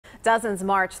Dozens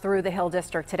marched through the Hill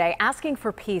District today asking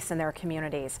for peace in their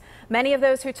communities. Many of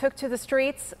those who took to the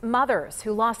streets, mothers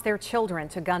who lost their children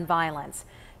to gun violence.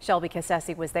 Shelby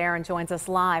Cassese was there and joins us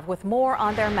live with more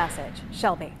on their message.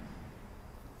 Shelby.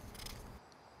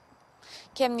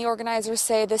 Kim, the organizers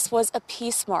say this was a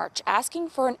peace march asking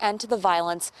for an end to the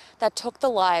violence that took the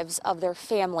lives of their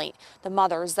family. The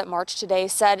mothers that marched today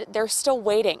said they're still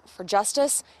waiting for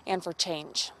justice and for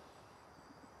change.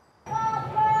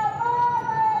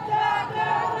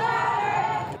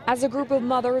 As a group of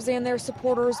mothers and their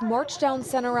supporters marched down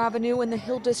Center Avenue in the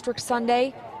Hill District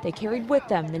Sunday, they carried with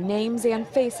them the names and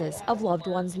faces of loved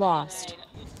ones lost.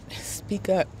 Speak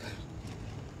up,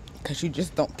 because you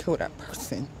just don't kill that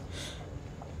person.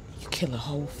 You kill a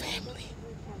whole family.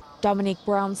 Dominique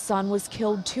Brown's son was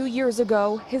killed 2 years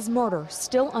ago, his murder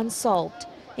still unsolved.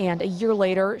 And a year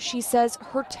later, she says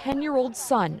her 10-year-old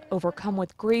son, overcome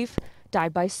with grief,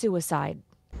 died by suicide.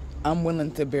 I'm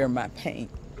willing to bear my pain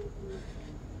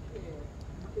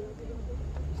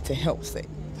to help save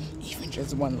even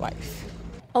just one life.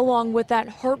 Along with that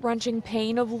heart-wrenching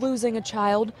pain of losing a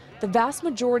child, the vast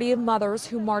majority of mothers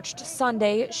who marched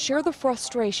Sunday share the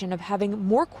frustration of having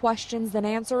more questions than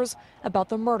answers about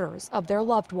the murders of their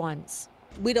loved ones.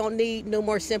 We don't need no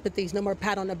more sympathies, no more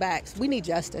pat on the backs. We need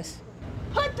justice.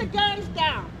 Put the guns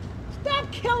down. Stop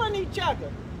killing each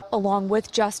other. Along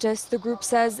with justice, the group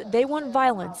says they want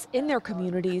violence in their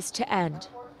communities to end.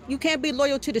 You can't be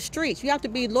loyal to the streets. You have to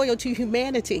be loyal to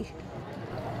humanity.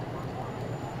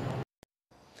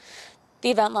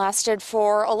 The event lasted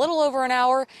for a little over an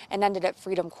hour and ended at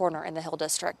Freedom Corner in the Hill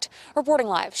District. Reporting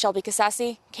live, Shelby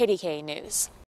Cassese, KDKA News.